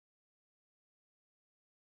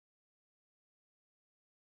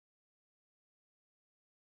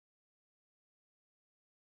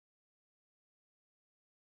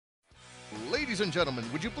ladies and gentlemen,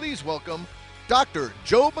 would you please welcome Dr.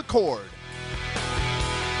 Joe McCord.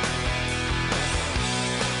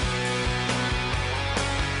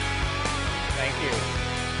 Thank you.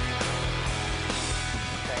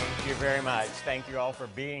 Thank you very much. Thank you all for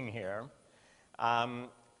being here. 2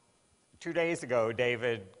 days ago,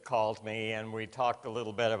 David called me and we talked a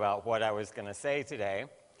little bit about what I was going to say today.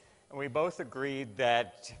 And we both agreed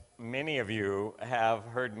that many of you have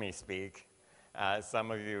heard me speak.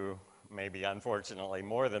 Some of you maybe unfortunately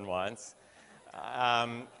more than once.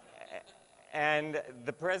 And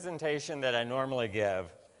the presentation that I normally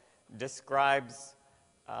give describes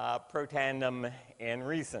Protandim in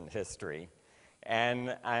recent history.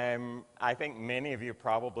 And I think many of you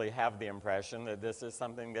probably have the impression that this is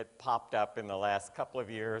something that popped up in the last couple of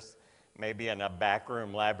years, maybe in a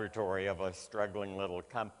backroom laboratory of a struggling little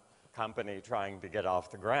company trying to get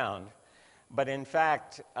off the ground. But in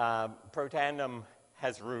fact, Protandim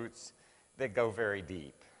has roots that go very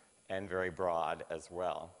deep and very broad as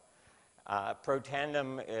well.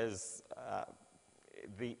 Protandim is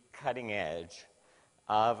the cutting edge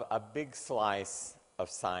of a big slice of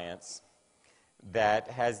science that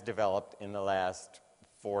has developed in the last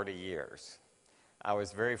 40 years. I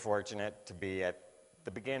was very fortunate to be at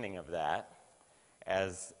the beginning of that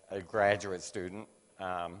as a graduate student.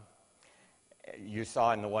 You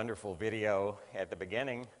saw in the wonderful video at the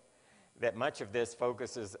beginning that much of this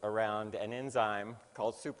focuses around an enzyme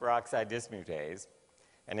called superoxide dismutase,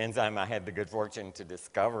 an enzyme I had the good fortune to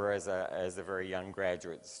discover as a very young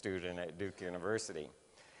graduate student at Duke University.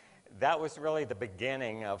 That was really the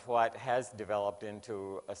beginning of what has developed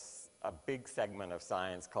into a big segment of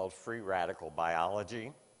science called free radical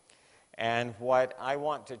biology. And what I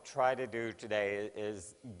want to try to do today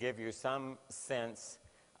is give you some sense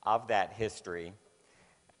of that history,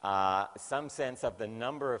 some sense of the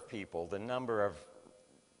number of people, the number of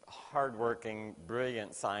hardworking,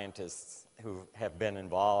 brilliant scientists who have been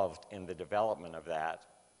involved in the development of that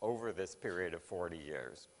over this period of 40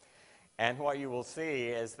 years. And what you will see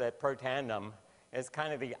is that Protandim is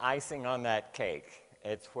kind of the icing on that cake.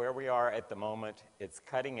 It's where we are at the moment. It's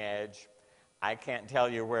cutting edge. I can't tell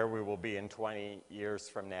you where we will be in 20 years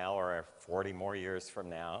from now or 40 more years from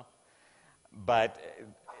now. But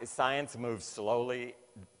science moves slowly,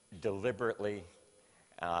 deliberately,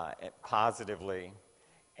 positively.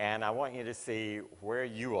 And I want you to see where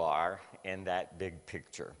you are in that big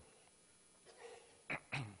picture.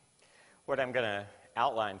 What I'm going to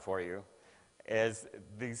outline for you is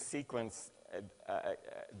this sequence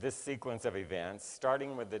of events,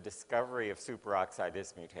 starting with the discovery of superoxide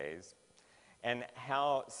dismutase, and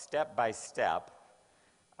how step by step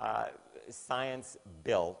science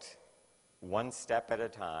built, one step at a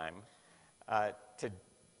time, to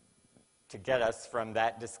get us from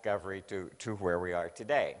that discovery to where we are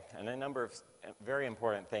today. And a number of very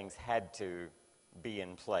important things had to be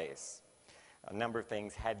in place. A number of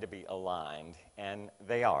things had to be aligned, and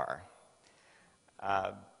they are.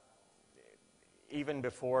 Even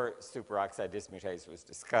before superoxide dismutase was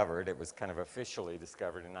discovered, it was kind of officially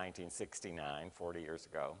discovered in 1969, 40 years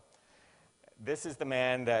ago. This is the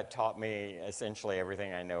man that taught me essentially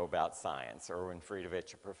everything I know about science, Erwin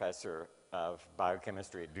Friedrich, a professor of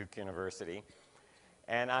biochemistry at Duke University.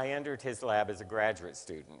 And I entered his lab as a graduate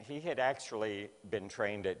student. He had actually been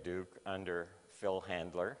trained at Duke under Phil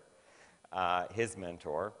Handler, his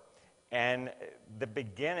mentor. And the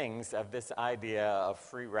beginnings of this idea of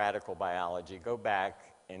free radical biology go back,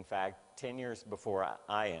 in fact, 10 years before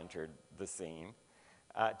I entered the scene,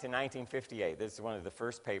 to 1958. This is one of the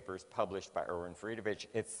first papers published by Erwin Friedrich.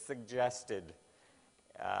 It suggested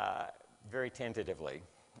very tentatively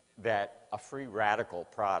that a free radical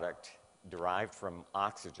product derived from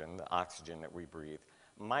oxygen, the oxygen that we breathe,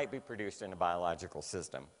 might be produced in a biological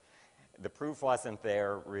system. The proof wasn't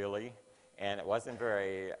there, really. And it wasn't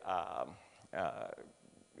very,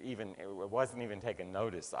 it wasn't even taken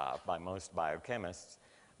notice of by most biochemists,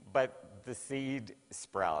 but the seed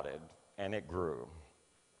sprouted and it grew.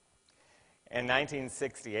 In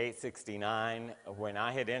 1968-69, when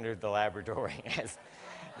I had entered the laboratory as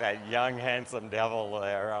that young, handsome devil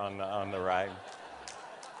there on the right,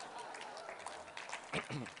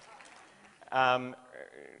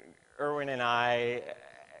 Erwin and I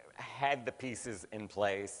had the pieces in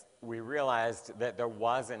place. We realized that there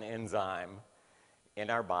was an enzyme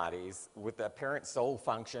in our bodies with the apparent sole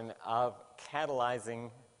function of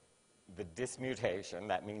catalyzing the dismutation,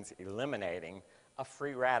 that means eliminating a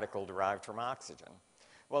free radical derived from oxygen.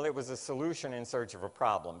 Well, it was a solution in search of a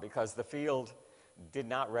problem because the field did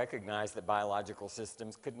not recognize that biological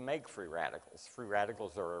systems could make free radicals. Free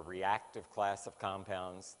radicals are a reactive class of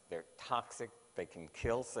compounds. They're toxic. They can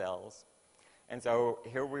kill cells. And so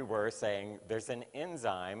here we were saying there's an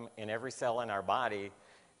enzyme in every cell in our body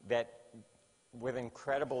that with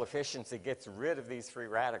incredible efficiency gets rid of these free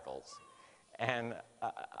radicals. And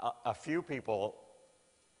a few people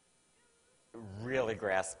really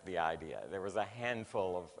grasped the idea. There was a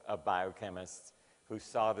handful of biochemists who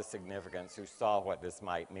saw the significance, who saw what this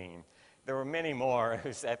might mean. There were many more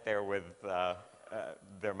who sat there with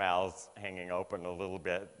their mouths hanging open a little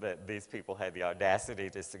bit, that these people had the audacity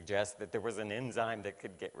to suggest that there was an enzyme that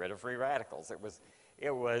could get rid of free radicals.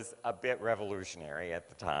 It was a bit revolutionary at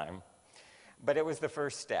the time, but it was the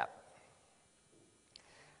first step.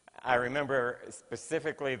 I remember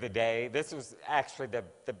specifically the day, this was actually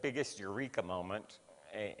the biggest eureka moment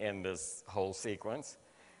in this whole sequence.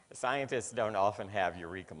 Scientists don't often have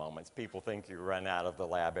eureka moments. People think you run out of the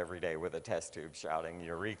lab every day with a test tube shouting,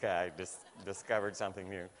 "Eureka, I just discovered something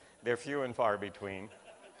new." They're few and far between.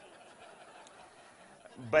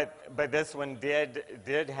 But this one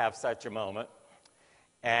did have such a moment.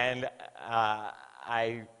 And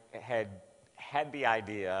I had the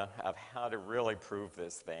idea of how to really prove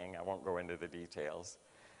this thing. I won't go into the details.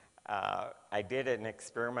 I did an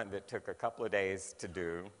experiment that took a couple of days to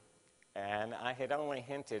do. And I had only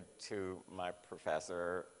hinted to my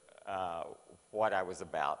professor what I was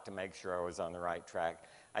about to make sure I was on the right track.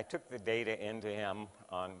 I took the data into him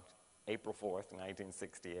on April 4th,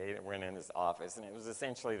 1968. I went in his office, and it was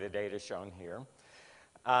essentially the data shown here.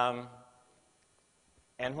 And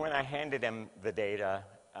when I handed him the data,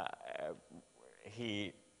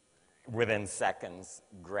 he, within seconds,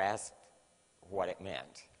 grasped what it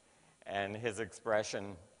meant. And his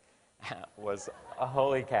expression was,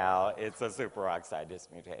 "Holy cow, it's a superoxide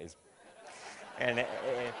dismutase." And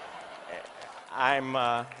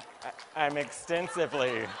I'm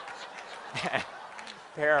extensively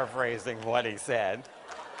paraphrasing what he said.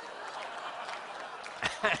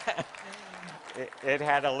 It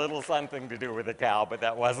had a little something to do with the cow, but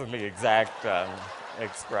that wasn't the exact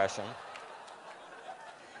expression.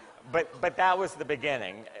 But that was the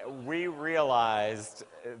beginning. We realized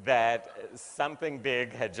that something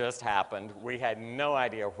big had just happened. We had no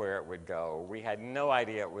idea where it would go. We had no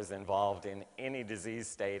idea it was involved in any disease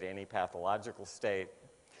state, any pathological state.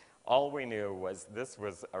 All we knew was this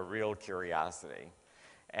was a real curiosity.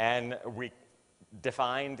 And we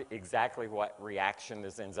defined exactly what reaction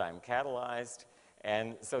this enzyme catalyzed.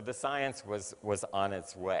 And so the science was on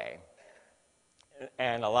its way.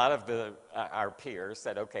 And a lot of our peers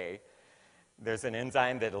said, okay, there's an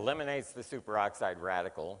enzyme that eliminates the superoxide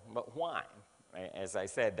radical, but why? As I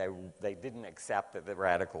said, they didn't accept that the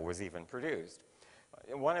radical was even produced.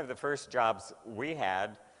 One of the first jobs we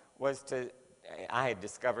had was I had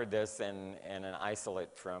discovered this in an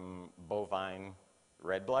isolate from bovine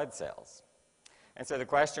red blood cells. And so the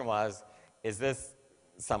question was, is this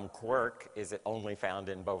some quirk? Is it only found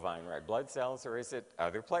in bovine red blood cells, or is it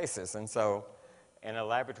other places? And so in a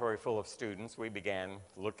laboratory full of students, we began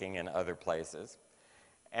looking in other places,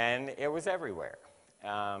 and it was everywhere.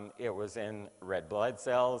 It was in red blood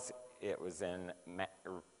cells, it was in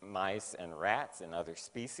mice and rats and other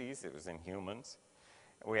species, it was in humans.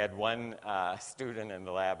 We had one student in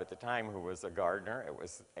the lab at the time who was a gardener. It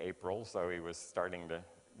was April, so he was starting to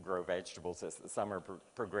grow vegetables as the summer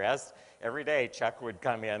progressed. Every day, Chuck would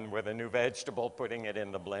come in with a new vegetable, putting it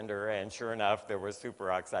in the blender, and sure enough, there was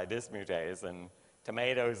superoxide dismutase and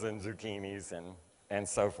tomatoes and zucchinis and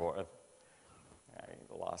so forth. I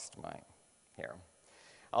lost my hair.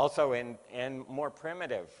 Also in more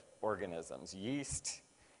primitive organisms, yeast,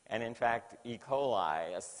 and in fact, E.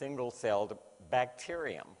 coli, a single-celled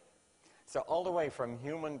bacterium. So all the way from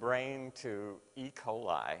human brain to E.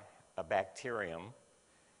 coli, a bacterium,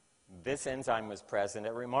 this enzyme was present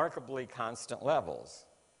at remarkably constant levels.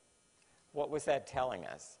 What was that telling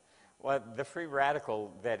us? Well, the free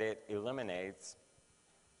radical that it eliminates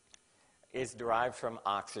is derived from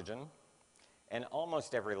oxygen, and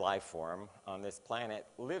almost every life form on this planet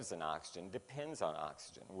lives in oxygen, depends on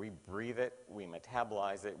oxygen. We breathe it, we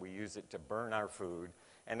metabolize it, we use it to burn our food,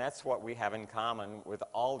 and that's what we have in common with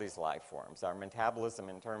all these life forms. Our metabolism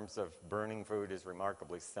in terms of burning food is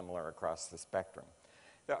remarkably similar across the spectrum.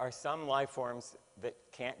 There are some life forms that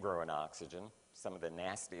can't grow in oxygen, some of the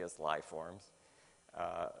nastiest life forms.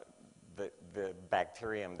 The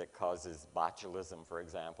bacterium that causes botulism, for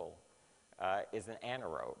example, is an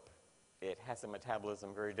anaerobe. It has a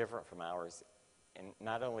metabolism very different from ours, and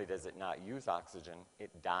not only does it not use oxygen,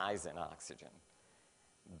 it dies in oxygen.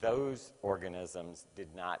 Those organisms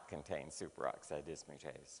did not contain superoxide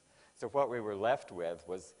dismutase. So what we were left with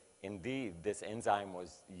was, indeed, this enzyme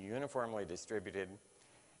was uniformly distributed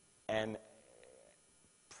and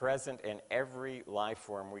present in every life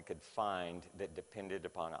form we could find that depended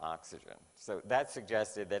upon oxygen. So that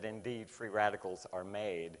suggested that indeed free radicals are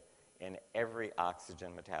made in every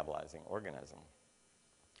oxygen metabolizing organism.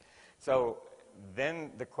 So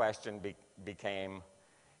then the question became,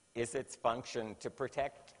 is its function to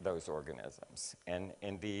protect those organisms? And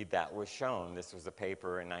indeed that was shown. This was a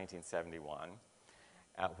paper in 1971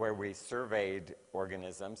 where we surveyed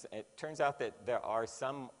organisms. It turns out that there are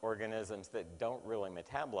some organisms that don't really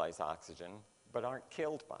metabolize oxygen but aren't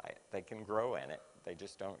killed by it. They can grow in it. They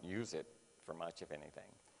just don't use it for much of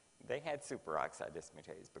anything. They had superoxide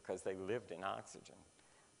dismutase because they lived in oxygen.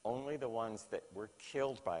 Only the ones that were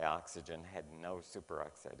killed by oxygen had no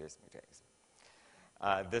superoxide dismutase.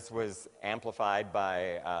 This was amplified by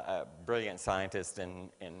a brilliant scientist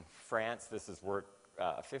in France. This is work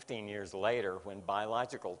 15 years later when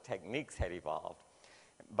biological techniques had evolved.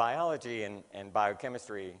 Biology and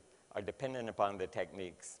biochemistry are dependent upon the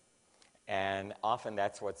techniques, and often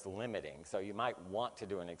that's what's limiting. So you might want to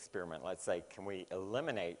do an experiment. Let's say, can we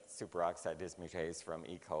eliminate superoxide dismutase from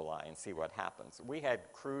E. coli and see what happens? We had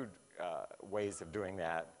crude ways of doing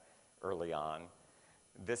that early on.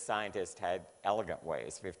 This scientist had elegant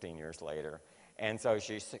ways 15 years later. And so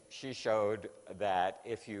she showed that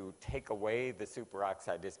if you take away the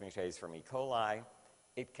superoxide dismutase from E. coli,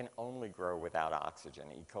 it can only grow without oxygen.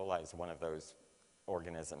 E. coli is one of those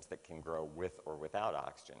organisms that can grow with or without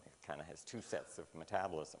oxygen. It kind of has two sets of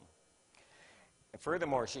metabolism. And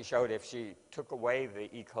furthermore, she showed if she took away the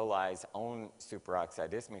E. coli's own superoxide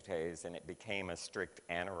dismutase and it became a strict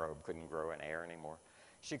anaerobe, couldn't grow in air anymore,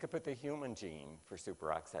 she could put the human gene for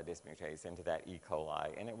superoxide dismutase into that E. coli,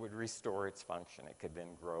 and it would restore its function. It could then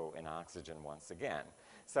grow in oxygen once again.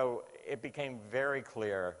 So it became very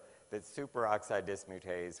clear that superoxide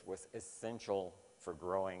dismutase was essential for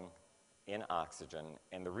growing in oxygen.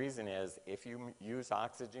 And the reason is, if you use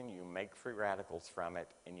oxygen, you make free radicals from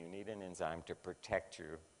it, and you need an enzyme to protect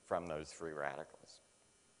you from those free radicals.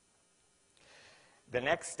 The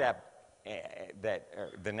next step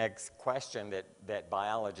the next question that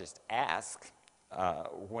biologists ask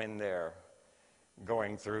when they're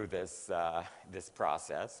going through this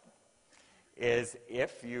process is,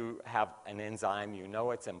 if you have an enzyme, you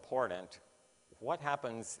know it's important, what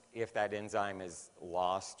happens if that enzyme is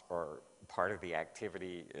lost or part of the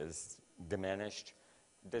activity is diminished?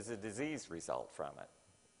 Does a disease result from it?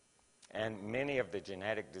 And many of the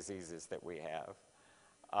genetic diseases that we have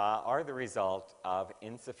are the result of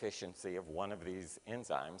insufficiency of one of these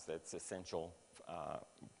enzymes that's essential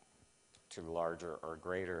to larger or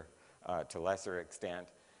greater, to lesser extent,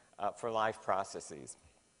 for life processes.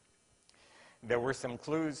 There were some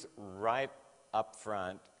clues right up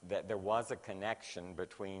front that there was a connection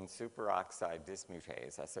between superoxide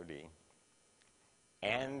dismutase, SOD,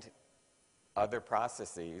 and other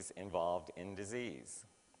processes involved in disease.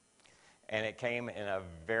 And it came in a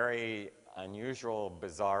very unusual,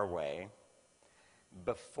 bizarre way.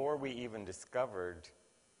 Before we even discovered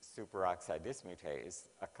superoxide dismutase,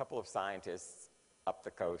 a couple of scientists up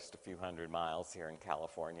the coast a few hundred miles here in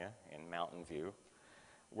California, in Mountain View,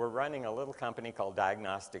 were running a little company called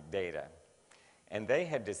Diagnostic Data. And they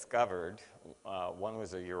had discovered, one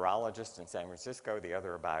was a urologist in San Francisco, the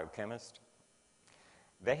other a biochemist.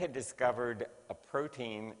 They had discovered a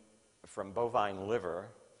protein from bovine liver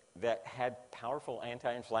that had powerful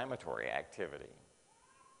anti-inflammatory activity.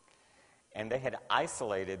 And they had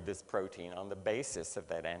isolated this protein on the basis of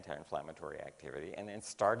that anti-inflammatory activity, and then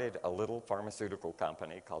started a little pharmaceutical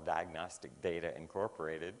company called Diagnostic Data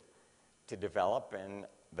Incorporated to develop, and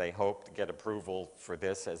they hoped to get approval for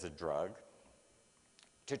this as a drug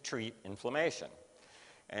to treat inflammation.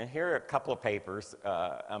 And here are a couple of papers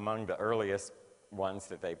among the earliest ones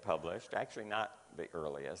that they published, actually not the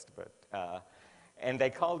earliest, but and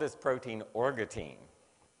they called this protein orgotine.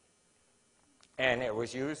 And it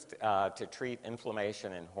was used to treat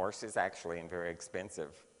inflammation in horses, actually in very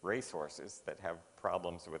expensive racehorses that have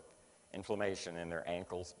problems with inflammation in their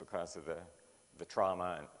ankles because of the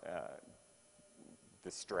trauma and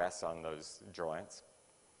the stress on those joints.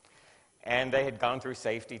 And they had gone through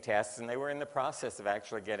safety tests, and they were in the process of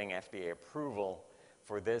actually getting FDA approval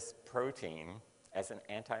for this protein as an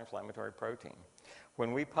anti-inflammatory protein.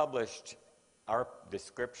 When we published our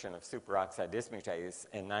description of superoxide dismutase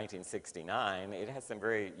in 1969, it has some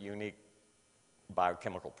very unique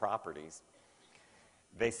biochemical properties.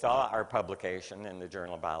 They saw our publication in the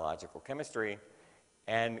Journal of Biological Chemistry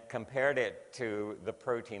and compared it to the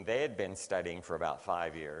protein they had been studying for about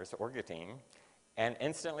 5 years, orgotine, and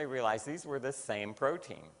instantly realized these were the same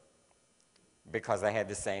protein because they had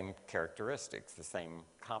the same characteristics, the same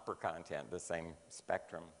copper content, the same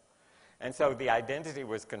spectrum. And so the identity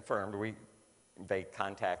was confirmed. They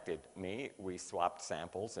contacted me. We swapped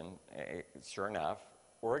samples, and sure enough,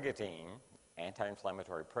 orgatine,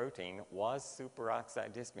 anti-inflammatory protein, was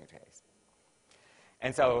superoxide dismutase.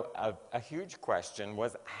 And so a huge question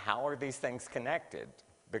was, how are these things connected?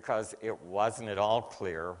 Because it wasn't at all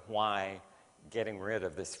clear why getting rid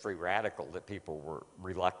of this free radical that people were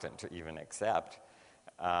reluctant to even accept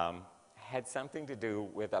had something to do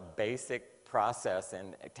with a basic process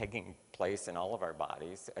taking place in all of our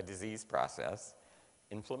bodies, a disease process,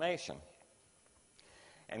 inflammation.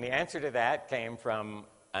 And the answer to that came from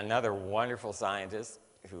another wonderful scientist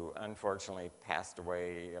who unfortunately passed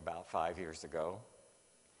away about 5 years ago,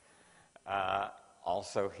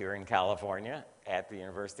 also here in California at the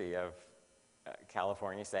University of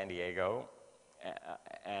California, San Diego,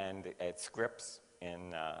 and at Scripps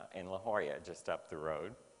in La Jolla, just up the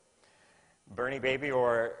road. Bernie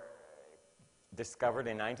Babior discovered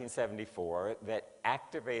in 1974 that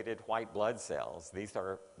activated white blood cells, these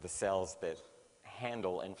are the cells that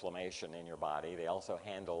handle inflammation in your body. They also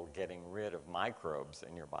handle getting rid of microbes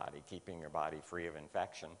in your body, keeping your body free of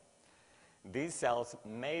infection. These cells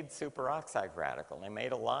made superoxide radical. They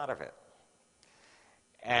made a lot of it.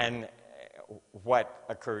 And what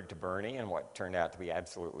occurred to Bernie, and what turned out to be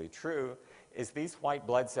absolutely true, is these white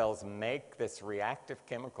blood cells make this reactive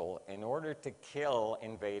chemical in order to kill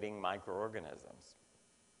invading microorganisms.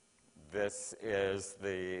 This is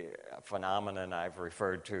the phenomenon I've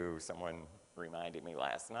referred to, someone reminded me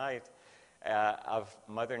last night, of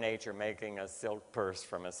Mother Nature making a silk purse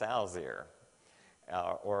from a sow's ear.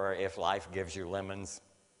 Or if life gives you lemons,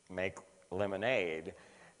 make lemonade.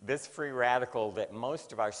 This free radical that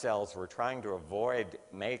most of our cells were trying to avoid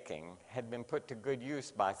making had been put to good use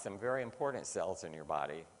by some very important cells in your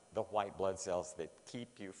body, the white blood cells that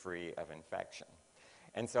keep you free of infection.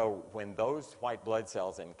 And so when those white blood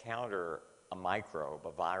cells encounter a microbe,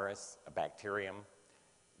 a virus, a bacterium,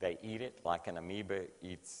 they eat it like an amoeba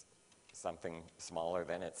eats something smaller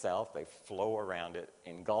than itself. They flow around it,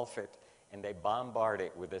 engulf it, and they bombard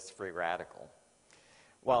it with this free radical.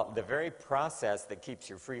 Well, the very process that keeps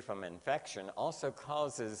you free from infection also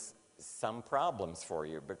causes some problems for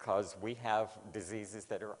you, because we have diseases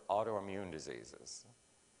that are autoimmune diseases.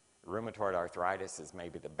 Rheumatoid arthritis is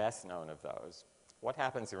maybe the best known of those. What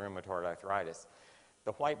happens in rheumatoid arthritis?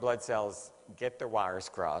 The white blood cells get their wires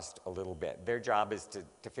crossed a little bit. Their job is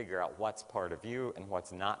to figure out what's part of you and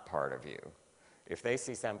what's not part of you. If they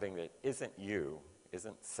see something that isn't you,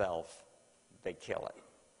 isn't self, they kill it,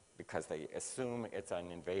 because they assume it's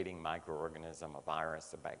an invading microorganism, a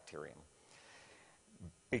virus, a bacterium.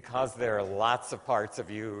 Because there are lots of parts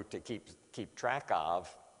of you to keep track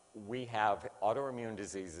of, we have autoimmune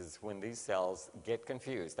diseases when these cells get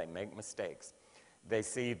confused. They make mistakes. They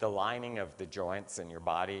see the lining of the joints in your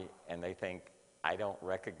body, and they think, I don't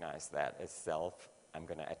recognize that as self. I'm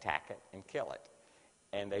going to attack it and kill it.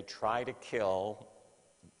 And they try to kill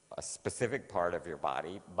a specific part of your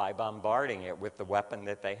body by bombarding it with the weapon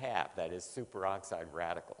that they have, that is superoxide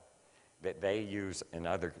radical, that they use in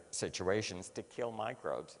other situations to kill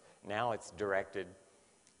microbes. Now it's directed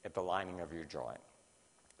at the lining of your joint.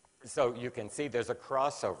 So you can see there's a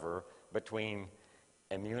crossover between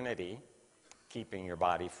immunity, keeping your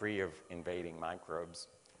body free of invading microbes,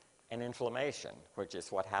 and inflammation, which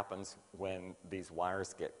is what happens when these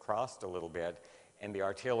wires get crossed a little bit and the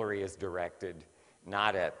artillery is directed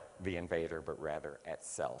not at the invader, but rather at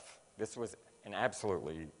self. This was an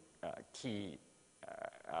absolutely key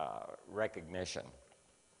recognition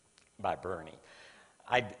by Bernie.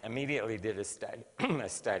 I immediately did a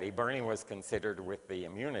study. Bernie was considered with the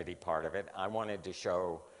immunity part of it. I wanted to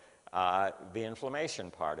show the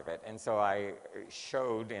inflammation part of it. And so I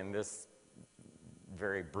showed in this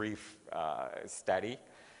very brief study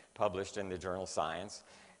published in the journal Science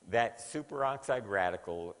that superoxide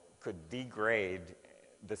radical could degrade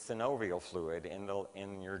the synovial fluid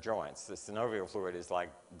in your joints. The synovial fluid is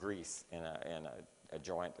like grease in a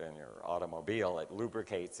joint in your automobile. It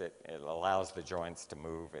lubricates it. It allows the joints to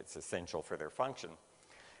move. It's essential for their function.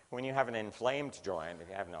 When you have an inflamed joint, if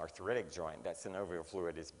you have an arthritic joint, that synovial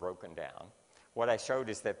fluid is broken down. What I showed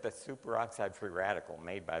is that the superoxide free radical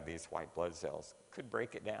made by these white blood cells could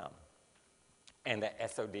break it down. And the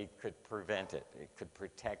SOD could prevent it. It could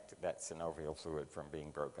protect that synovial fluid from being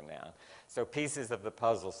broken down. So pieces of the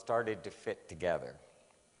puzzle started to fit together.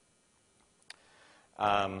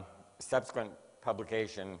 Subsequent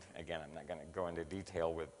publication, again, I'm not going to go into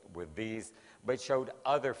detail with these, but showed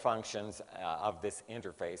other functions of this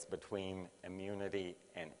interface between immunity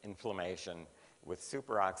and inflammation, with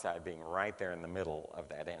superoxide being right there in the middle of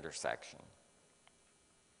that intersection.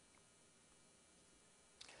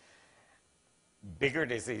 bigger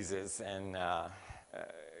diseases and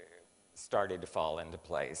started to fall into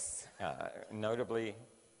place, notably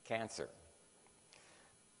cancer,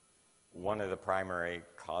 one of the primary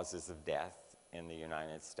causes of death in the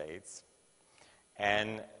United States.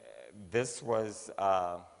 And this was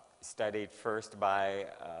studied first by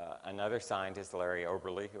another scientist, Larry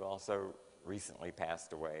Oberle, who also recently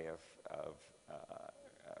passed away of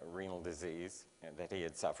renal disease that he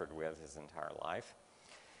had suffered with his entire life.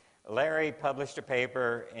 Larry published a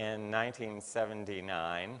paper in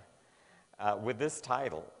 1979 with this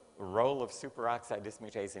title, Role of Superoxide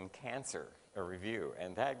Dismutase in Cancer, a review,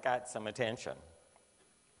 and that got some attention.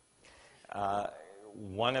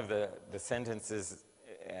 One of the sentences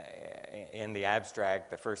in the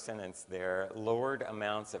abstract, the first sentence there, lowered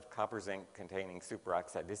amounts of copper zinc containing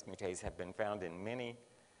superoxide dismutase have been found in many,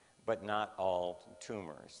 but not all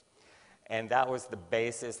tumors. And that was the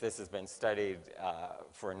basis. This has been studied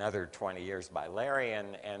for another 20 years by Larry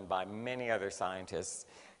and by many other scientists.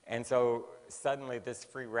 And so suddenly this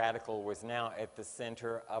free radical was now at the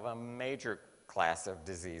center of a major class of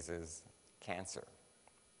diseases, cancer.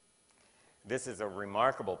 This is a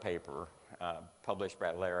remarkable paper published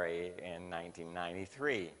by Larry in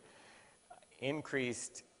 1993.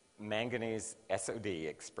 Increased manganese SOD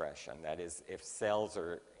expression, that is, if cells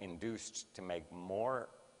are induced to make more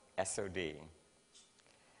SOD,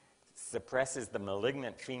 suppresses the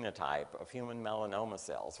malignant phenotype of human melanoma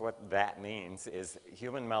cells. What that means is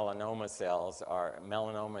human melanoma cells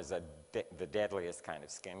melanoma is the deadliest kind of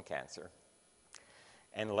skin cancer.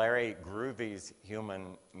 And Larry grew these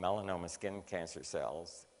human melanoma skin cancer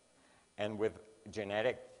cells, and with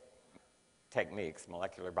genetic techniques,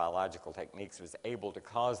 molecular biological techniques, was able to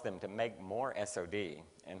cause them to make more SOD.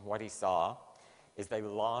 And what he saw is they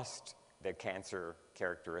lost their cancer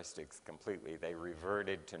characteristics completely. They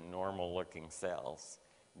reverted to normal-looking cells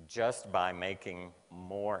just by making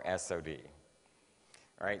more SOD.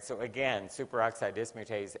 All right, so again, superoxide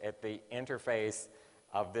dismutase at the interface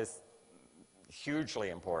of this hugely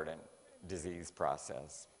important disease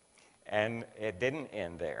process. And it didn't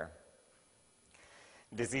end there.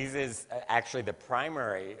 Diseases, actually the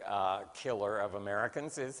primary killer of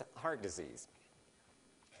Americans is heart disease.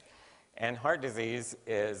 And heart disease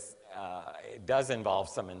is, it does involve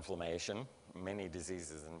some inflammation. Many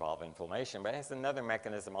diseases involve inflammation, but it has another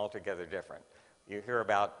mechanism altogether different. You hear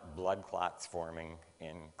about blood clots forming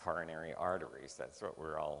in coronary arteries. That's what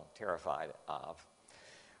we're all terrified of.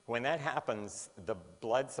 When that happens, the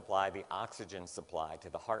blood supply, the oxygen supply to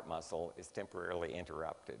the heart muscle is temporarily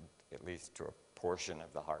interrupted, at least to a portion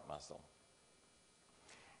of the heart muscle.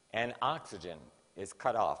 And oxygen is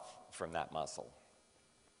cut off from that muscle.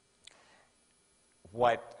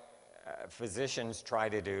 What physicians try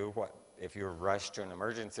to do, if you're rushed to an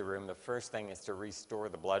emergency room, the first thing is to restore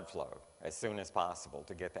the blood flow as soon as possible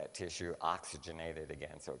to get that tissue oxygenated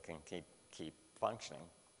again so it can keep functioning.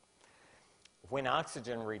 When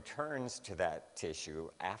oxygen returns to that tissue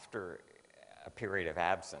after a period of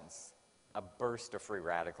absence, a burst of free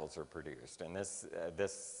radicals are produced. And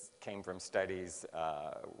this came from studies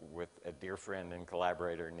with a dear friend and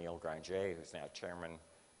collaborator, Neil Granger, who's now chairman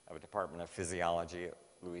of a Department of Physiology at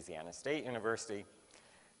Louisiana State University.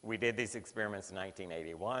 We did these experiments in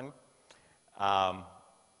 1981,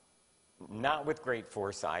 not with great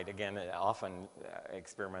foresight. Again, often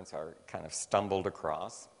experiments are kind of stumbled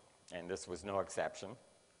across, and this was no exception.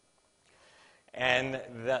 And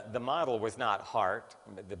the model was not heart.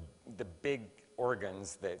 The big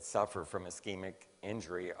organs that suffer from ischemic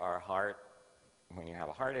injury are heart when you have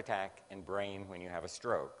a heart attack and brain when you have a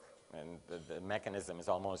stroke. And the mechanism is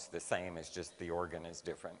almost the same, it's just the organ is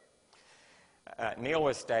different. Neil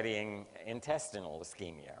was studying intestinal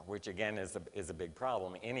ischemia, which again is a big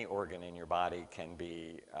problem. Any organ in your body can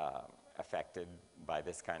be affected by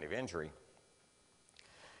this kind of injury.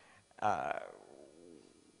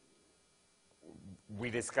 We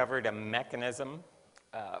discovered a mechanism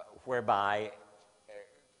whereby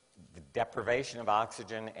the deprivation of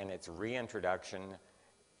oxygen and its reintroduction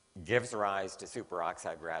gives rise to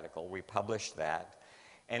superoxide radical. We published that,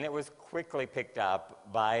 and it was quickly picked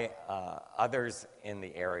up by others in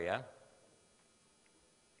the area.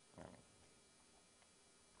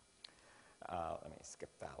 Let me skip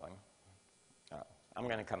that one. I'm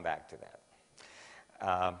going to come back to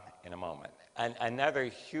that in a moment. Another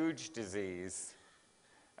huge disease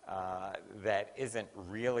that isn't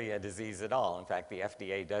really a disease at all. In fact, the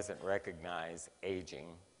FDA doesn't recognize aging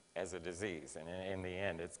as a disease, and in the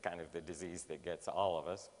end, it's kind of the disease that gets all of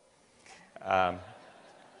us.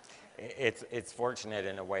 It's fortunate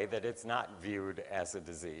in a way that it's not viewed as a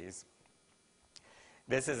disease.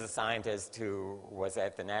 This is a scientist who was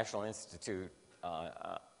at the National Institute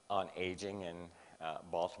on aging in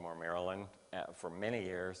Baltimore, Maryland for many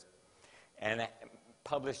years, and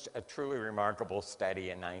published a truly remarkable study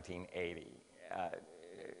in 1980.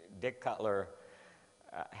 Dick Cutler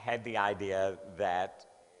had the idea that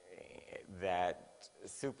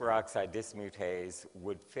superoxide dismutase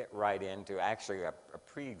would fit right into actually a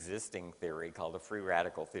pre-existing theory called the free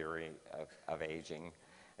radical theory of aging,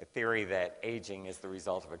 a theory that aging is the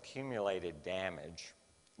result of accumulated damage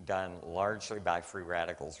done largely by free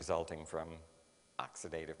radicals resulting from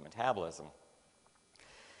oxidative metabolism.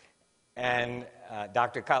 And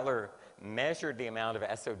Dr. Cutler measured the amount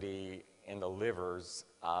of SOD in the livers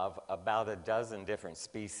of about a dozen different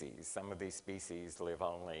species. Some of these species live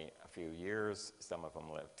only a few years, some of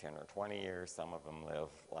them live 10 or 20 years, some of them live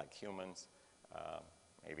like humans,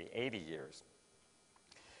 maybe 80 years.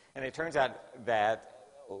 And it turns out that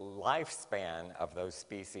lifespan of those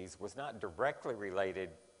species was not directly related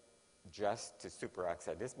just to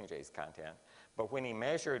superoxide dismutase content, but when he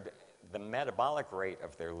measured the metabolic rate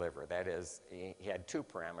of their liver, that is, he had two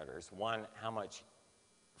parameters. One, how much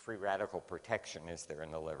free radical protection is there in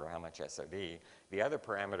the liver, how much SOD. The other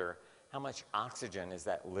parameter, how much oxygen is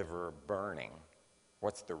that liver burning?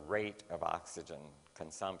 What's the rate of oxygen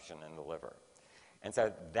consumption in the liver? And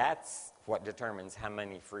so that's what determines how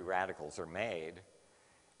many free radicals are made.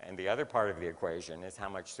 And the other part of the equation is how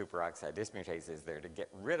much superoxide dismutase is there to get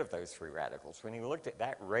rid of those free radicals. When he looked at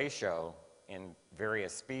that ratio in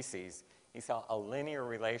various species, he saw a linear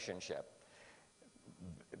relationship.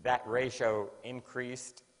 That ratio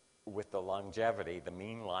increased with the longevity, the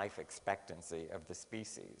mean life expectancy of the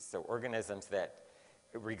species. So organisms that,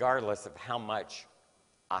 regardless of how much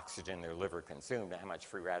oxygen their liver consumed and how much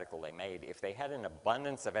free radical they made, if they had an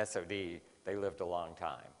abundance of SOD, they lived a long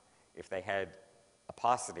time. If they had a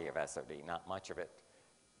paucity of SOD, not much of it,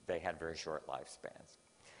 they had very short lifespans.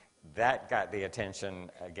 That got the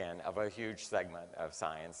attention, again, of a huge segment of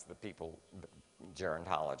science, the people,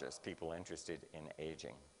 gerontologists, people interested in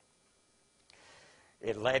aging.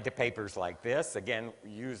 It led to papers like this, again,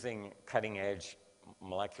 using cutting-edge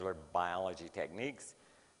molecular biology techniques.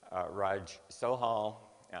 Raj Sohal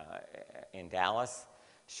in Dallas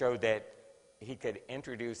showed that he could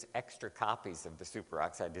introduce extra copies of the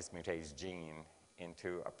superoxide dismutase gene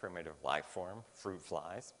into a primitive life form, fruit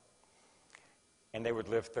flies, and they would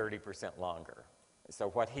live 30% longer. So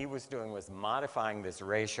what he was doing was modifying this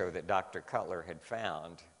ratio that Dr. Cutler had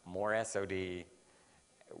found, more SOD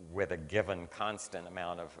with a given constant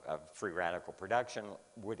amount of free radical production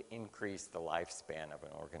would increase the lifespan of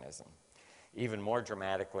an organism. Even more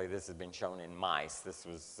dramatically, this has been shown in mice. This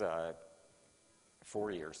was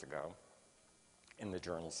 4 years ago in the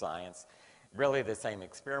journal Science. Really the same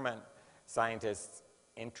experiment. Scientists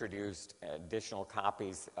introduced additional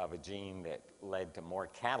copies of a gene that led to more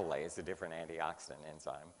catalase, a different antioxidant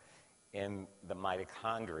enzyme, in the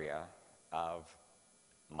mitochondria of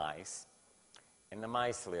mice. And the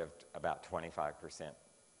mice lived about 25%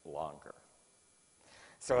 longer.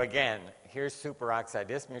 So again, here's superoxide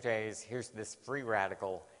dismutase, here's this free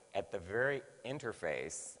radical at the very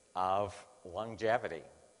interface of longevity,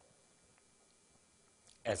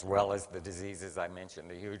 as well as the diseases I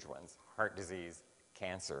mentioned, the huge ones, heart disease,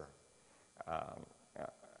 cancer,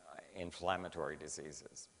 inflammatory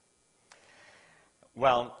diseases.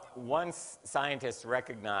 Well, once scientists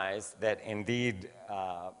recognized that indeed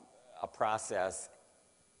a process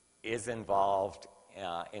is involved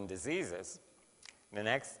in diseases, the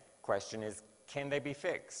next question is, can they be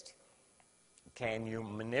fixed? Can you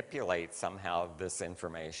manipulate somehow this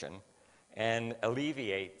information and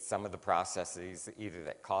alleviate some of the processes either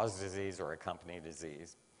that cause disease or accompany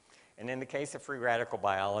disease? And in the case of free radical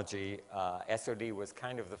biology, SOD was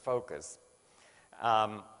kind of the focus.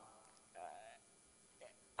 I've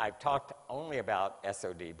talked only about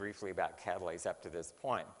SOD, briefly about catalase up to this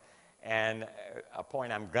point. And a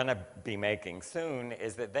point I'm going to be making soon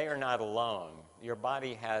is that they are not alone. Your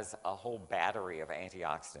body has a whole battery of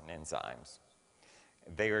antioxidant enzymes.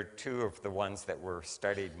 They are two of the ones that were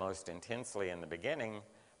studied most intensely in the beginning,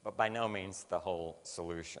 but by no means the whole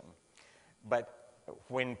solution. But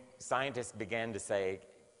when scientists began to say,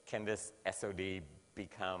 can this SOD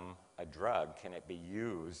become a drug? Can it be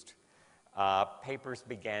used? Papers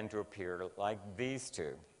began to appear like these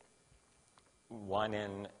two. One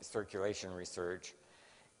in Circulation Research,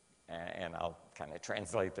 and I'll kind of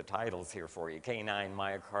translate the titles here for you, canine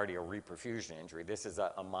myocardial reperfusion injury. This is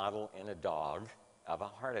a model in a dog of a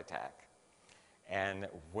heart attack. And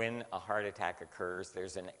when a heart attack occurs,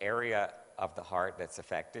 there's an area of the heart that's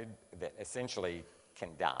affected that essentially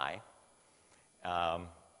can die.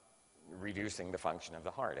 reducing the function of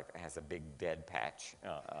the heart. If it has a big dead patch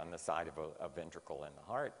on the side of a ventricle in the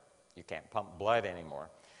heart, you can't pump blood anymore.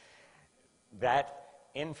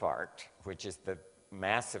 That infarct, which is the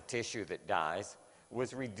mass of tissue that dies,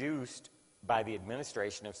 was reduced by the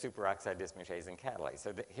administration of superoxide dismutase and catalase.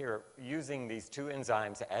 So here, using these two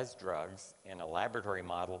enzymes as drugs in a laboratory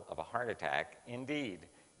model of a heart attack, indeed,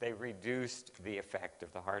 they reduced the effect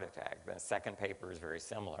of the heart attack. The second paper is very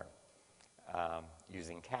similar,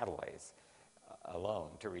 using catalase alone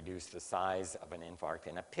to reduce the size of an infarct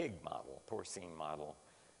in a pig model, porcine model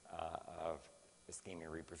of ischemia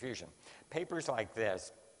reperfusion. Papers like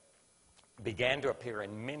this began to appear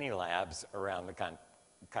in many labs around the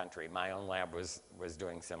country. My own lab was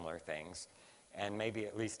doing similar things, and maybe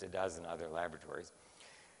at least a dozen other laboratories.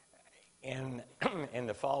 In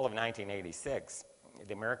the fall of 1986,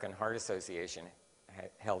 the American Heart Association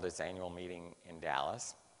held its annual meeting in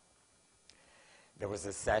Dallas. There was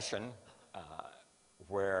a session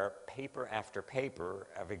where paper after paper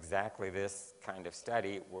of exactly this kind of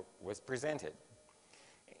study was presented.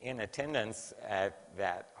 In attendance at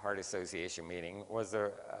that Heart Association meeting was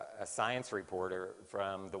a science reporter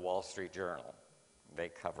from the Wall Street Journal. They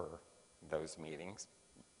cover those meetings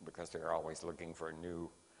because they're always looking for new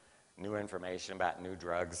information about new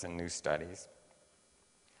drugs and new studies.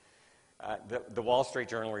 The Wall Street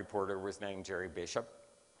Journal reporter was named Jerry Bishop,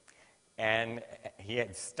 and he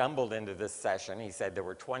had stumbled into this session. He said there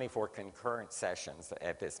were 24 concurrent sessions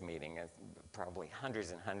at this meeting, probably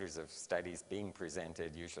hundreds and hundreds of studies being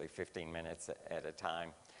presented, usually 15 minutes at a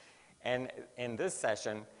time. And in this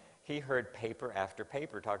session, he heard paper after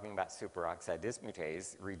paper talking about superoxide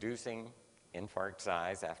dismutase reducing infarct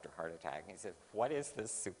size after heart attack. And he said, what is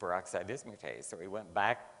this superoxide dismutase? So he went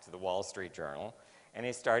back to the Wall Street Journal, and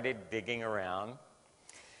he started digging around.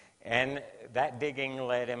 And that digging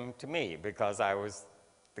led him to me, because I was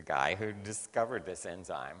the guy who discovered this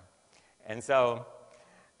enzyme. And so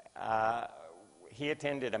he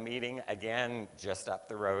attended a meeting, again, just up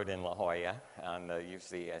the road in La Jolla on the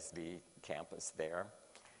UCSD campus there,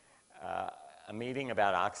 a meeting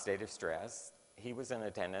about oxidative stress. He was in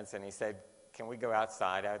attendance, and he said, can we go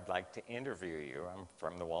outside? I'd like to interview you. I'm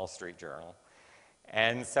from the Wall Street Journal.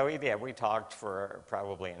 And so he did. We talked for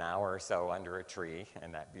probably an hour or so under a tree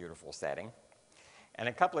in that beautiful setting. And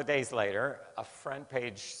a couple of days later, a front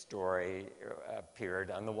page story appeared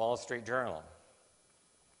on the Wall Street Journal.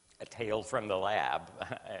 A tale from the lab.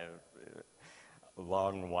 A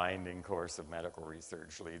long, winding course of medical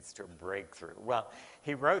research leads to a breakthrough. Well,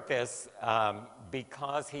 he wrote this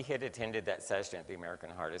because he had attended that session at the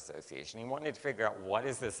American Heart Association. He wanted to figure out, what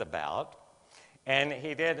is this about? And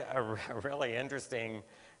he did a really interesting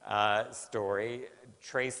story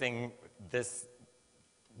tracing this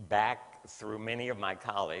back through many of my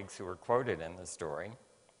colleagues who were quoted in the story.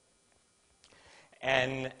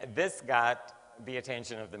 And this got the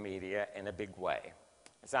attention of the media in a big way.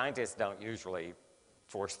 Scientists don't usually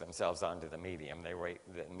force themselves onto the media.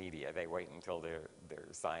 They wait until their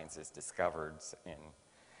science is discovered in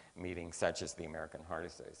meetings such as the American Heart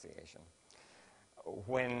Association.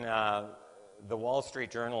 When the Wall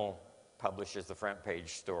Street Journal publishes a front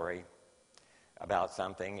page story about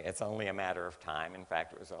something, it's only a matter of time. In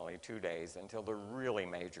fact, it was only 2 days until the really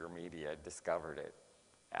major media discovered it.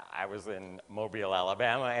 I was in Mobile,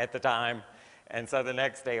 Alabama at the time, and so the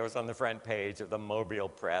next day it was on the front page of the Mobile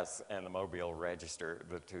Press and the Mobile Register,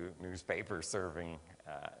 the two newspapers serving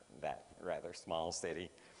that rather small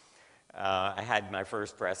city. I had my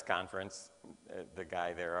first press conference. The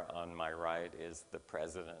guy there on my right is the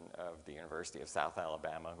president of the University of South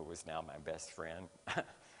Alabama, who is now my best friend.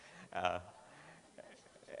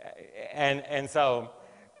 And so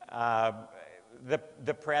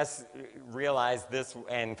the press realized this,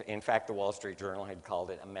 and in fact the Wall Street Journal had called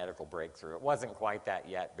it a medical breakthrough. It wasn't quite that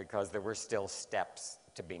yet, because there were still steps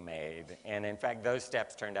to be made, and in fact those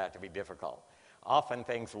steps turned out to be difficult. Often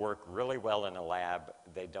things work really well in a lab.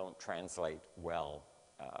 They don't translate well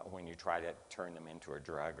when you try to turn them into a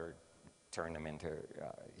drug or turn them into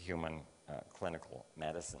human clinical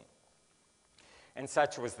medicine. And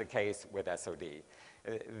such was the case with SOD.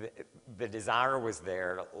 The desire was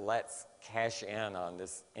there, let's cash in on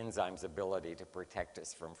this enzyme's ability to protect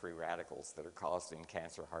us from free radicals that are causing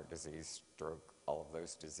cancer, heart disease, stroke, all of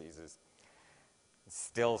those diseases.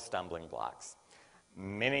 Still stumbling blocks.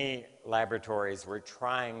 Many laboratories were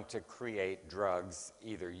trying to create drugs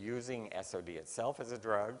either using SOD itself as a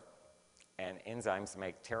drug, and enzymes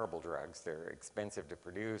make terrible drugs. They're expensive to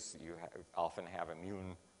produce. You often have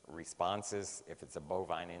immune responses. If it's a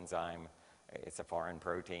bovine enzyme, it's a foreign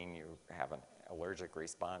protein, you have an allergic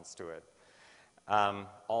response to it.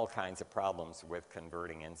 all kinds of problems with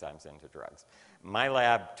converting enzymes into drugs. My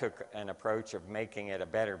lab took an approach of making it a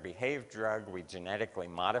better behaved drug. We genetically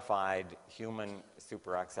modified human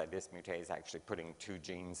superoxide dismutase, actually putting two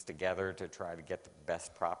genes together to try to get the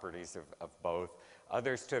best properties of both.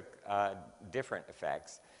 Others took different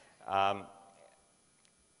effects.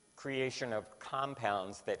 Creation of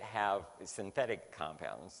compounds that have synthetic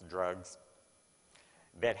compounds, drugs,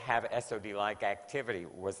 that have SOD-like activity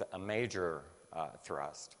was a major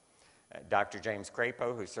thrust. Dr. James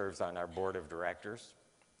Crapo, who serves on our board of directors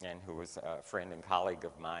and who was a friend and colleague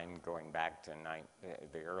of mine going back to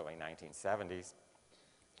the early 1970s,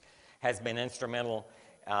 has been instrumental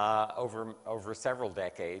over several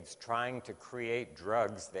decades trying to create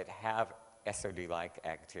drugs that have SOD-like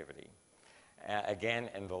activity. Again,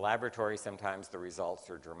 in the laboratory, sometimes the results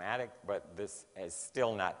are dramatic, but this has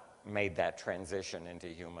still not made that transition into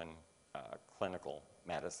human clinical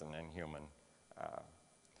medicine and human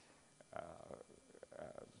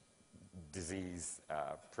disease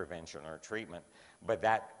prevention or treatment. But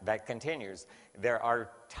that continues. There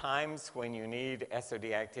are times when you need SOD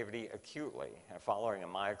activity acutely. Following a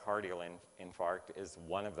myocardial infarct is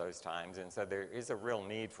one of those times, and so there is a real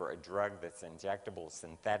need for a drug that's injectable,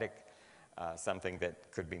 synthetic, something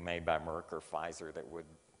that could be made by Merck or Pfizer that would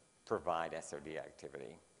provide SOD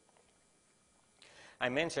activity. I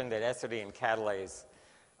mentioned that SOD and catalase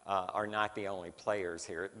are not the only players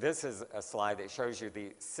here. This is a slide that shows you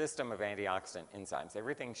the system of antioxidant enzymes.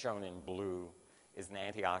 Everything shown in blue is an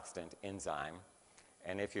antioxidant enzyme.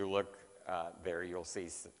 And if you look there, you'll see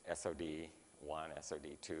SOD1,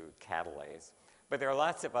 SOD2, catalase. But there are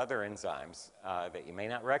lots of other enzymes that you may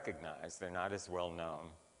not recognize. They're not as well known.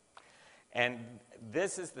 And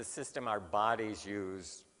this is the system our bodies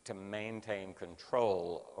use to maintain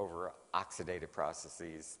control over oxidative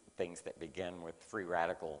processes, things that begin with free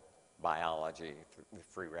radical biology,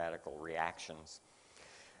 free radical reactions.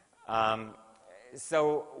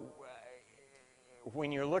 So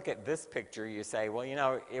when you look at this picture, you say, well, you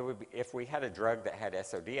know, if we had a drug that had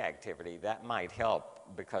SOD activity, that might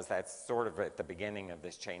help because that's sort of at the beginning of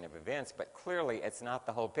this chain of events, but clearly it's not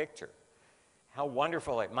the whole picture. How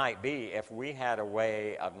wonderful it might be if we had a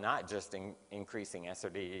way of not just increasing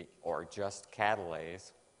SOD or just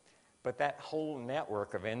catalase, but that whole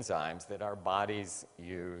network of enzymes that our bodies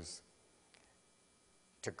use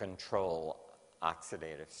to control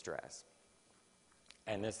oxidative stress.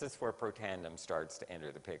 And this is where Protandim starts to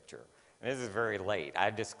enter the picture. And this is very late.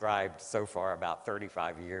 I described so far about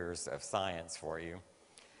 35 years of science for you.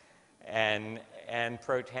 And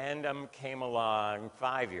Protandim came along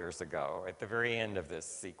 5 years ago at the very end of this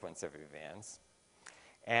sequence of events.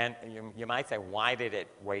 And you might say, why did it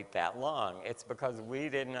wait that long? It's because we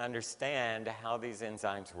didn't understand how these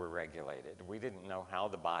enzymes were regulated. We didn't know how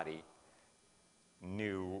the body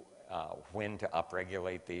knew when to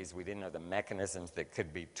upregulate these. We didn't know the mechanisms that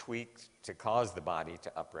could be tweaked to cause the body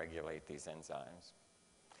to upregulate these enzymes.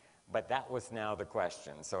 But that was now the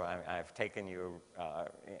question. So I've taken you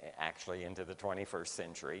actually into the 21st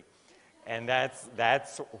century. And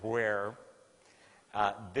that's where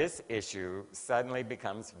this issue suddenly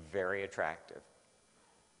becomes very attractive.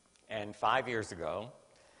 And 5 years ago,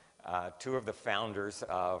 two of the founders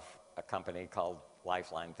of a company called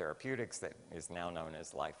Lifeline Therapeutics that is now known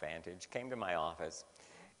as LifeVantage came to my office.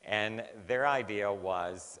 And their idea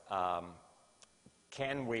was,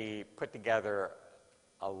 can we put together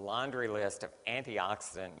a laundry list of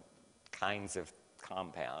antioxidant kinds of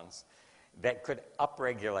compounds that could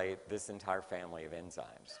upregulate this entire family of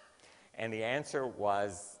enzymes? And the answer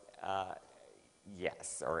was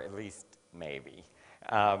yes, or at least maybe.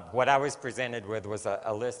 What I was presented with was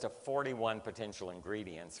a list of 41 potential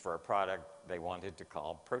ingredients for a product they wanted to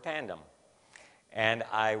call Protandim. And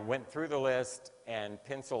I went through the list and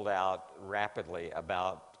penciled out rapidly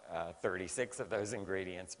about 36 of those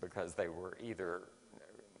ingredients because they were either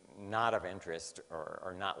not of interest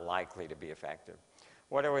or not likely to be effective.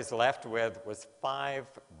 What I was left with was 5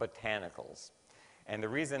 botanicals. And the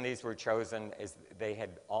reason these were chosen is they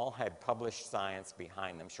had all had published science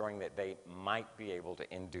behind them showing that they might be able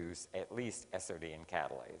to induce at least SOD and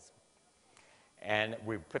catalase. And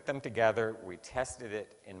we put them together, we tested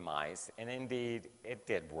it in mice, and indeed it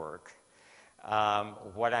did work.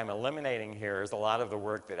 What I'm eliminating here is a lot of the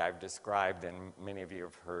work that I've described and many of you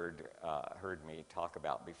have heard me talk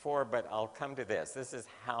about before, but I'll come to this. This is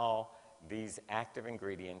how these active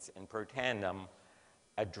ingredients in Protandim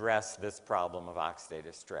address this problem of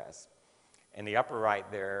oxidative stress. In the upper right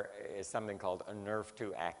there is something called a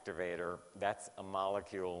NRF2 activator. That's a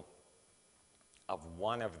molecule of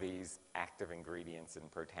one of these active ingredients in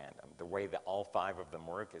Protandim. The way that all 5 of them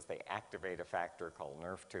work is they activate a factor called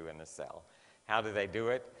NRF2 in the cell. How do they do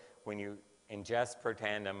it? When you ingest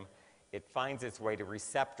Protandim, it finds its way to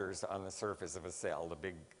receptors on the surface of a cell. The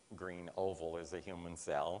big green oval is a human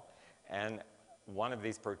cell. And one of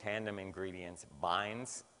these Protandim ingredients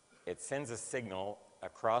binds, it sends a signal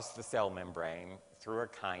across the cell membrane through a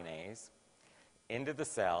kinase into the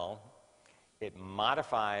cell. It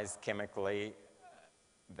modifies chemically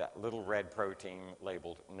that little red protein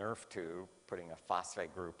labeled NRF2, putting a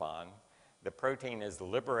phosphate group on. The protein is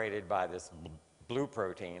liberated by this blue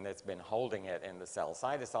protein that's been holding it in the cell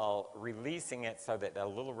cytosol, releasing it so that a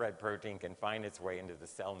little red protein can find its way into the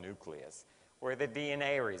cell nucleus, where the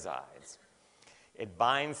DNA resides. It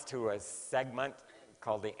binds to a segment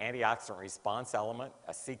called the antioxidant response element,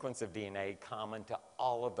 a sequence of DNA common to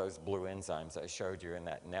all of those blue enzymes I showed you in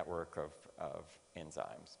that network of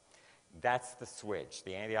enzymes. That's the switch.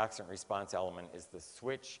 The antioxidant response element is the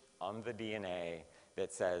switch on the DNA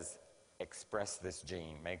that says, express this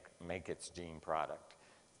gene, make its gene product.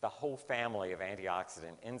 The whole family of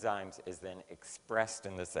antioxidant enzymes is then expressed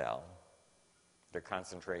in the cell. Their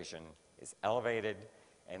concentration is elevated,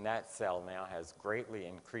 and that cell now has greatly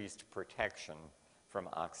increased protection from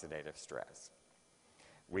oxidative stress.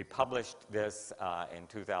 We published this in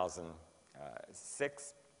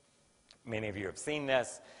 2006. Many of you have seen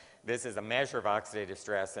this. This is a measure of oxidative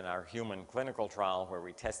stress in our human clinical trial where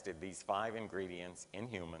we tested these 5 ingredients in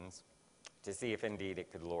humans to see if indeed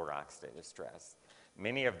it could lower oxidative stress.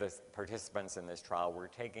 Many of the participants in this trial were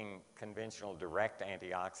taking conventional direct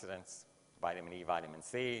antioxidants, vitamin E, vitamin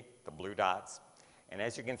C, the blue dots. And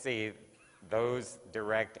as you can see, those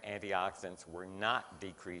direct antioxidants were not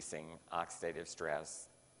decreasing oxidative stress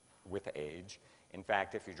with age. In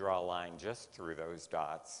fact, if you draw a line just through those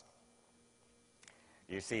dots,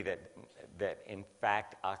 you see that in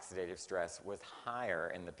fact oxidative stress was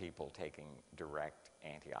higher in the people taking direct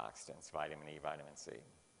antioxidants, vitamin E, vitamin C.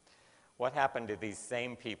 What happened to these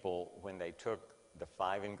same people when they took the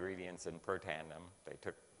 5 ingredients in Protandim? They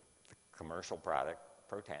took the commercial product,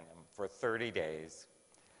 Protandim, for 30 days.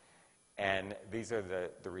 And these are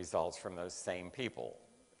the results from those same people.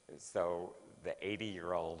 So the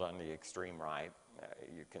 80-year-old on the extreme right,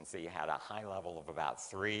 you can see had a high level of about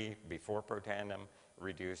 3 before Protandim,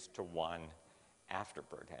 reduced to 1 after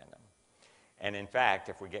Protandim. And in fact,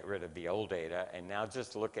 if we get rid of the old data and now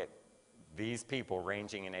just look at these people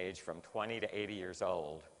ranging in age from 20 to 80 years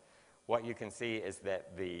old, what you can see is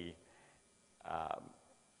that the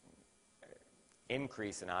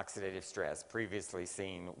increase in oxidative stress previously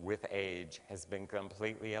seen with age has been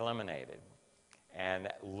completely eliminated.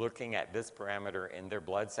 And looking at this parameter in their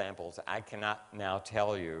blood samples, I cannot now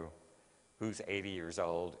tell you who's 80 years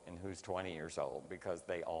old and who's 20 years old because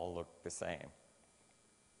they all look the same.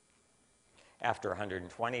 After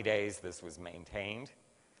 120 days, this was maintained.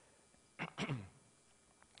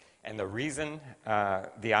 And the reason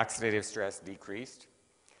the oxidative stress decreased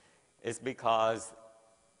is because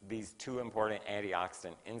these 2 important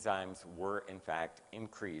antioxidant enzymes were, in fact,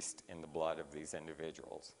 increased in the blood of these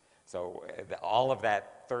individuals. So all of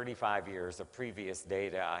that 35 years of previous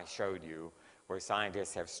data I showed you, where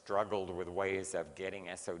scientists have struggled with ways of getting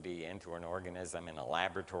SOD into an organism in a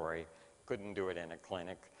laboratory, couldn't do it in a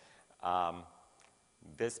clinic.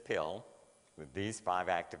 This pill, with these 5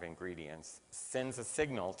 active ingredients, sends a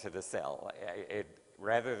signal to the cell.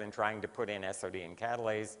 Rather than trying to put in SOD and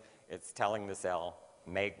catalase, it's telling the cell,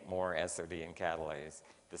 make more SOD and catalase.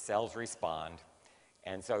 The cells respond,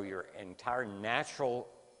 and so your entire natural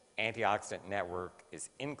antioxidant network is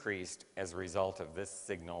increased as a result of this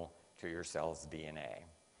signal to your cell's DNA.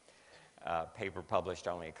 A paper published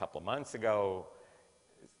only a couple of months ago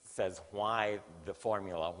says why the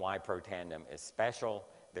formula, why Protandim is special.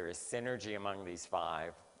 There is synergy among these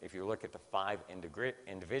 5. If you look at the 5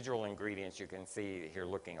 individual ingredients, you can see here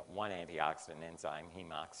looking at one antioxidant enzyme,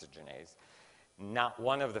 heme oxygenase. Not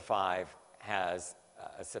one of the 5 has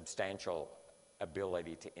a substantial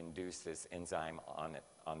ability to induce this enzyme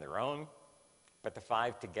on their own, but the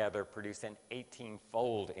 5 together produce an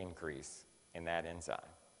 18-fold increase in that enzyme.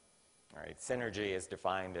 All right, synergy is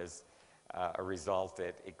defined as a result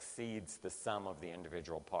that exceeds the sum of the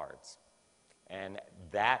individual parts. And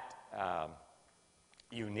that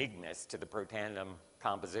uniqueness to the Protandim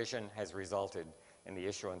composition has resulted in the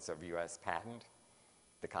issuance of a US patent.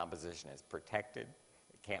 The composition is protected.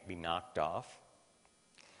 It can't be knocked off.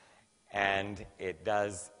 And it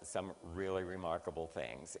does some really remarkable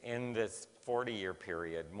things. In this 40-year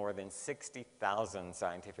period, more than 60,000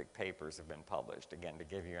 scientific papers have been published. Again, to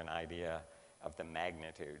give you an idea of the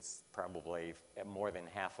magnitudes, probably more than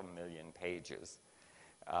 500,000 pages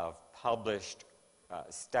of published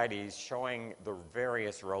studies showing the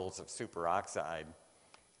various roles of superoxide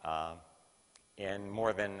in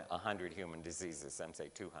more than 100 human diseases, some say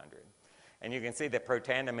 200. And you can see that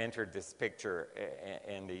Protandim entered this picture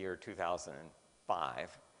in the year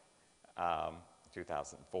 2005,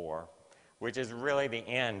 2004, which is really the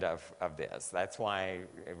end of this. That's why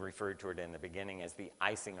I referred to it in the beginning as the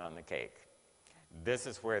icing on the cake. This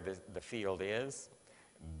is where the field is.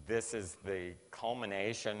 This is the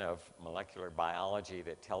culmination of molecular biology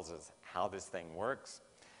that tells us how this thing works.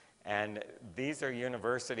 And these are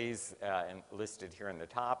universities listed here in the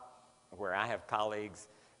top, where I have colleagues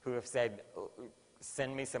who have said,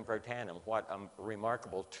 send me some Protandim. What a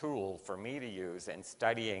remarkable tool for me to use in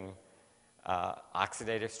studying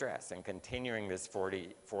oxidative stress and continuing this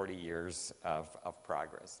 40 years of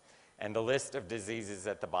progress. And the list of diseases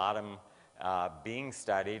at the bottom being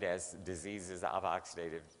studied as diseases of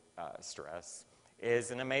oxidative stress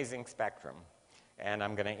is an amazing spectrum. And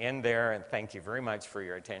I'm going to end there, and thank you very much for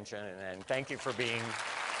your attention, and thank you for being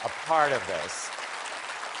a part of this.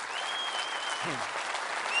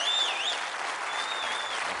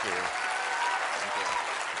 Thank you.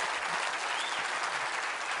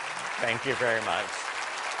 Thank you very much.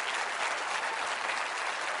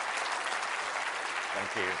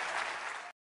 Thank you.